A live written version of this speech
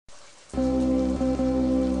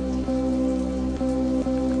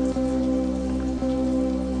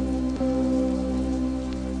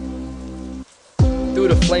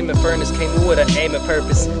flaming furnace, came in with an aim and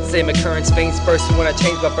purpose. Same occurrence, veins bursting when I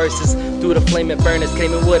change my verses. Through the flaming furnace,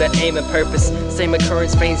 came in with an aim and purpose. Same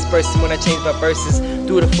occurrence, veins bursting when I change my verses.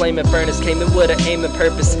 Through the flaming furnace, came in with an aim and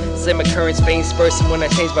purpose. Same occurrence, veins bursting when I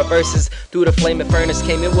change my verses. Through the flaming furnace,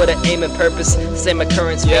 came in with an aim and purpose. Same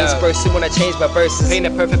occurrence, veins bursting when I change my verses. Paint a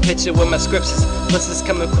perfect picture with my scriptures. Plus it's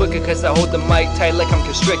coming quicker cause I hold the mic tight like I'm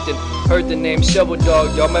constricted. Heard the name Shovel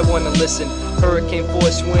Dog, y'all might wanna listen. Hurricane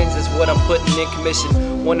force winds is what I'm putting in commission.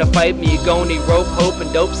 Wanna fight me, you gon' need rope, hope,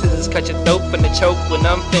 and dope. Scissors cut your throat from the choke when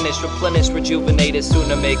I'm finished. Replenish, rejuvenated,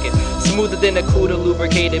 soon I make it. Smoother than a CUDA,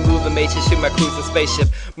 lubricated, moving matrix through my cruising spaceship.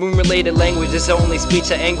 Moon-related language is only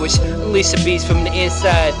speech of anguish. Unleash the beast from the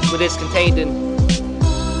inside, what it's contained in.